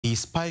the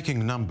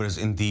spiking numbers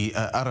in the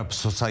Arab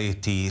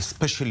society,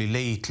 especially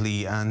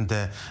lately, and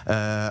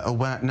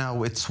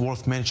now it's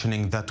worth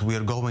mentioning that we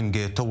are going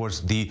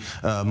towards the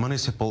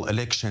municipal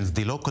elections,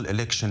 the local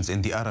elections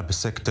in the Arab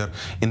sector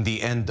in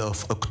the end of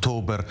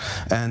October,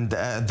 and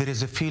there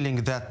is a feeling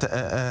that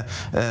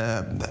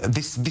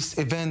this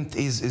event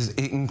is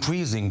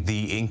increasing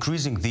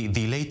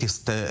the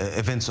latest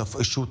events of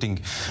shooting.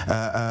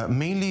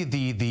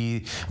 Mainly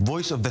the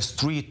voice of the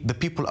street, the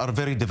people are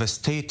very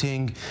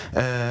devastating.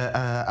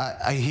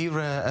 I hear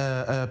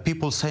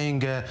people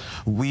saying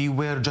we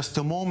were just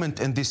a moment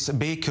in this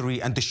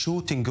bakery and the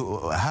shooting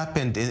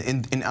happened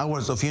in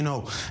hours of,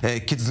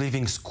 kids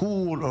leaving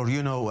school or,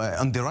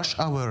 on the rush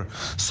hour.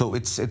 So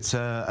it's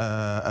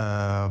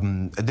a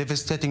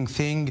devastating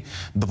thing.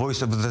 The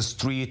voice of the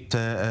street,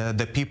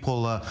 the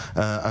people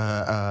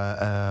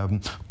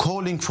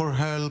calling for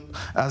help,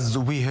 as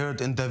we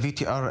heard in the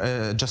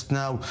VTR just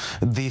now.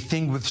 The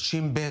thing with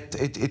Shin Bet,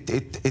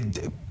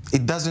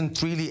 it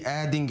doesn't really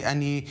adding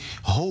any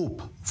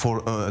hope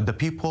for the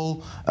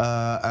people.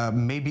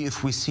 Maybe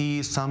if we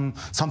see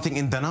something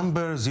in the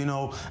numbers,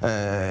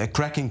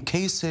 cracking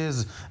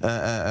cases,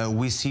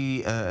 we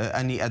see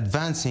any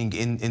advancing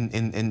in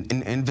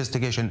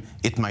investigation,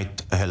 it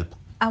might help.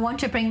 I want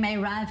to bring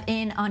Merav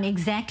in on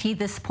exactly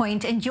this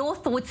point and your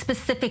thoughts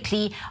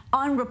specifically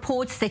on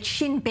reports that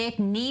Shin Bet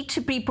need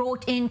to be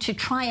brought in to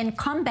try and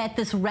combat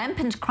this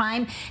rampant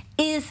crime.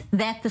 Is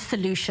that the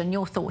solution?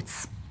 Your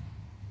thoughts?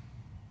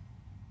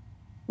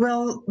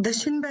 Well, the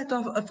Shin Bet,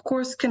 of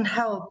course, can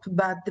help,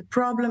 but the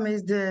problem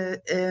is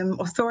the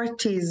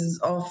authorities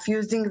of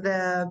using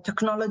the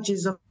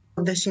technologies of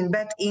the Shin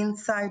Bet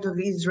inside of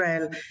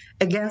Israel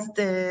against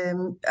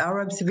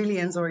Arab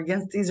civilians or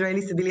against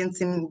Israeli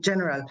civilians in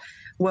general.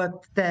 What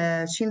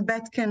the Shin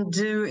Bet can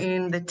do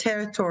in the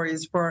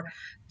territories for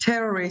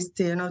terrorists,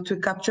 to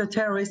capture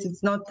terrorists,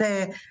 it's not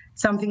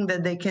something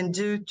that they can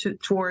do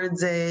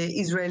towards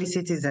Israeli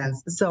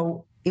citizens.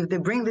 So if they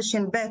bring the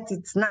Shin Bet,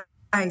 it's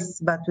nice,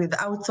 but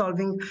without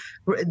solving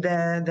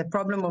the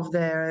problem of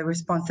their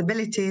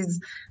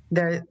responsibilities,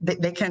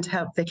 they can't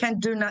help. They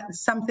can't do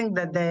something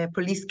that the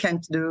police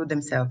can't do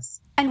themselves.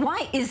 And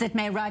why is it,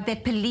 Merav,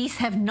 that police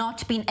have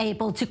not been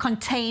able to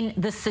contain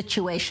this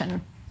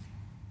situation?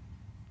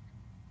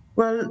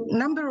 Well,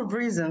 number of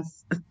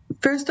reasons.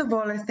 First of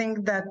all, I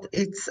think that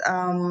it's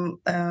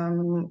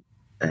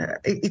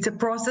a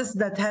process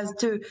that has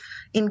to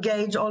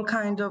engage all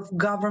kinds of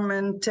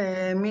government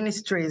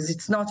ministries.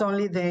 It's not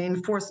only the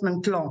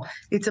enforcement law.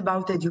 It's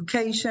about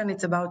education,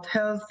 it's about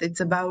health, it's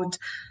about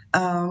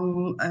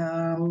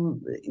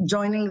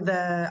joining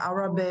the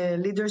Arab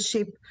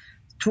leadership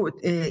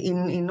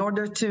in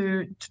order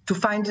to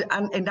find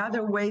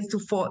another ways to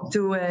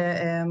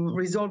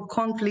resolve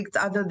conflicts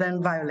other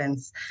than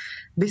violence.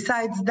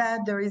 Besides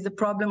that, there is a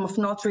problem of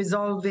not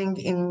resolving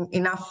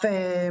enough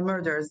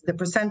murders. The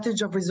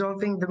percentage of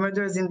resolving the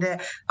murders in the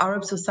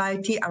Arab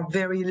society are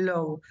very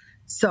low.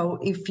 So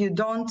if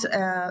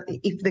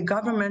the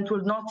government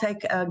will not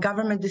take a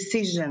government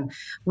decision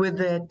with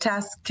the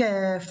task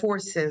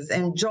forces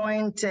and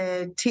joint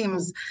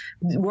teams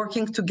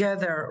working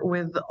together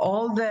with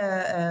all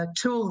the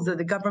tools that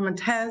the government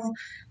has,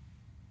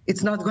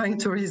 it's not going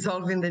to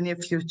resolve in the near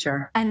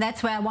future. And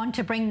that's where I want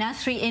to bring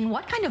Nasri in.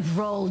 What kind of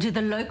role do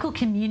the local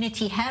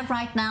community have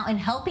right now in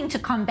helping to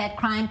combat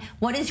crime?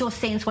 What is your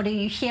sense? What are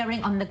you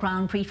hearing on the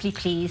ground? Briefly,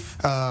 please.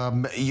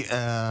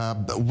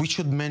 We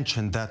should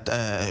mention that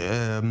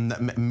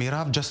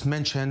Merav just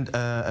mentioned,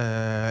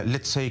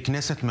 let's say,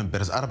 Knesset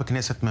members, Arab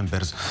Knesset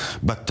members.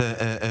 But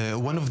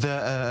one of the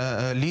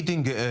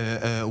leading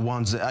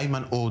ones,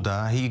 Ayman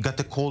Oda, he got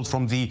a call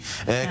from the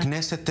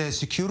Knesset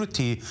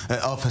security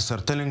officer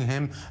telling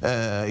him,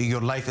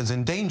 your life is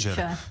in danger.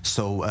 Sure.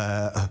 So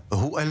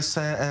who else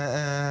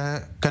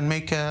can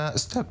make a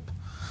step?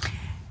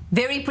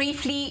 Very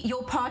briefly,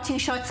 your parting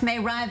shots,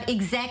 Merav.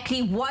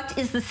 Exactly what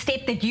is the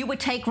step that you would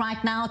take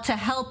right now to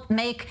help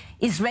make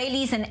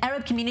Israelis and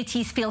Arab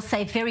communities feel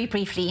safe? Very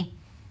briefly.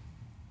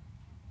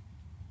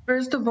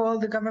 First of all,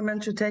 the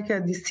government should take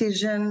a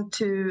decision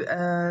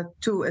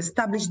to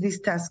establish these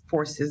task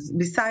forces.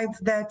 Besides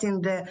that,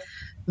 in the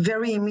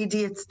very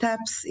immediate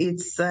steps,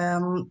 it's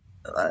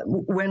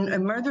when a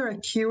murder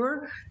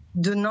occurs,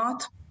 do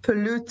not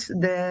pollute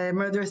the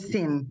murder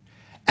scene.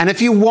 And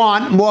if you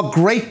want more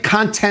great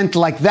content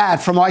like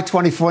that from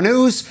I-24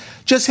 News,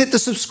 just hit the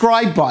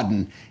subscribe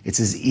button. It's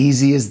as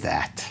easy as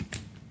that.